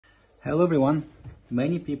Hello everyone.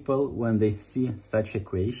 Many people, when they see such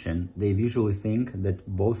equation, they usually think that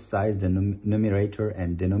both sides, the numerator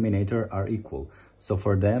and denominator, are equal. So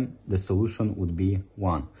for them, the solution would be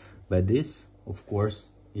 1. But this, of course,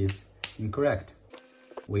 is incorrect.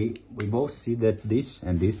 We both see that this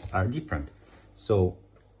and this are different. So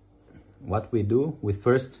what we do, we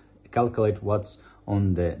first calculate what's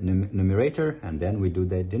on the numerator and then we do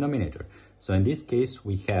the denominator. So in this case,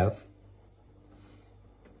 we have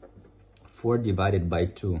 4 divided by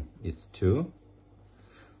 2 is 2.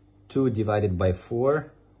 2 divided by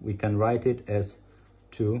 4, we can write it as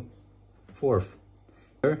 2/4.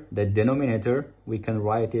 The denominator, we can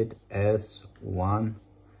write it as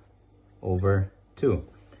 1/2.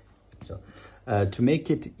 So to make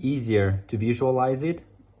it easier to visualize it,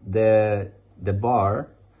 the bar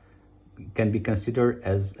can be considered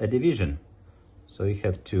as a division. So you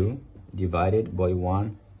have 2 divided by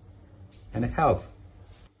 1.5.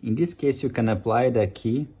 In this case, you can apply the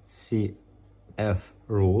KCF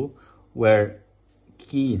rule, where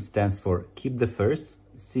K stands for keep the first,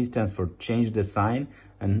 C stands for change the sign,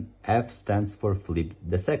 and F stands for flip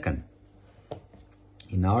the second.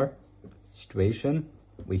 In our situation,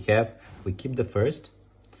 we keep the first,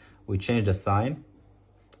 we change the sign,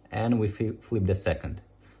 and we flip the second.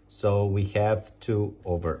 So we have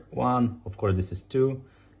 2/1, of course this is 2,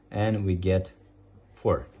 and we get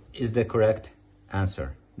 4. Is the correct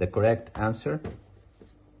answer? The correct answer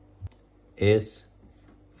is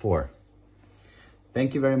 4.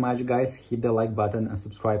 Thank you very much, guys. Hit the like button and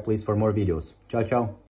subscribe, please, for more videos. Ciao, ciao.